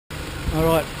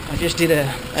Alright, I just did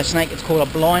a snake. It's called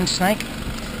a blind snake.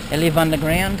 They live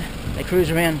underground. They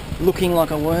cruise around looking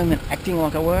like a worm and acting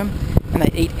like a worm, and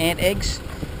they eat ant eggs.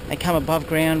 They come above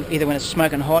ground either when it's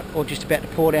smoking hot or just about to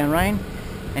pour down rain.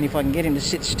 And if I can get him to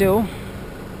sit still,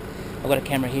 I've got a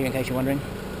camera here in case you're wondering.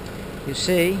 You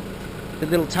see the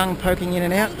little tongue poking in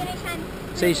and out.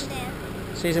 See his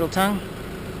little tongue?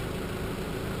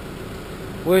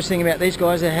 Worst thing about these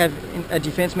guys, they have a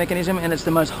defense mechanism, and it's the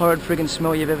most horrid friggin'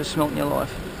 smell you've ever smelt in your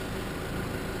life.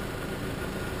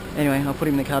 Anyway, I'll put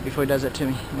him in the car before he does that to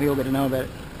me. We all get to know about it.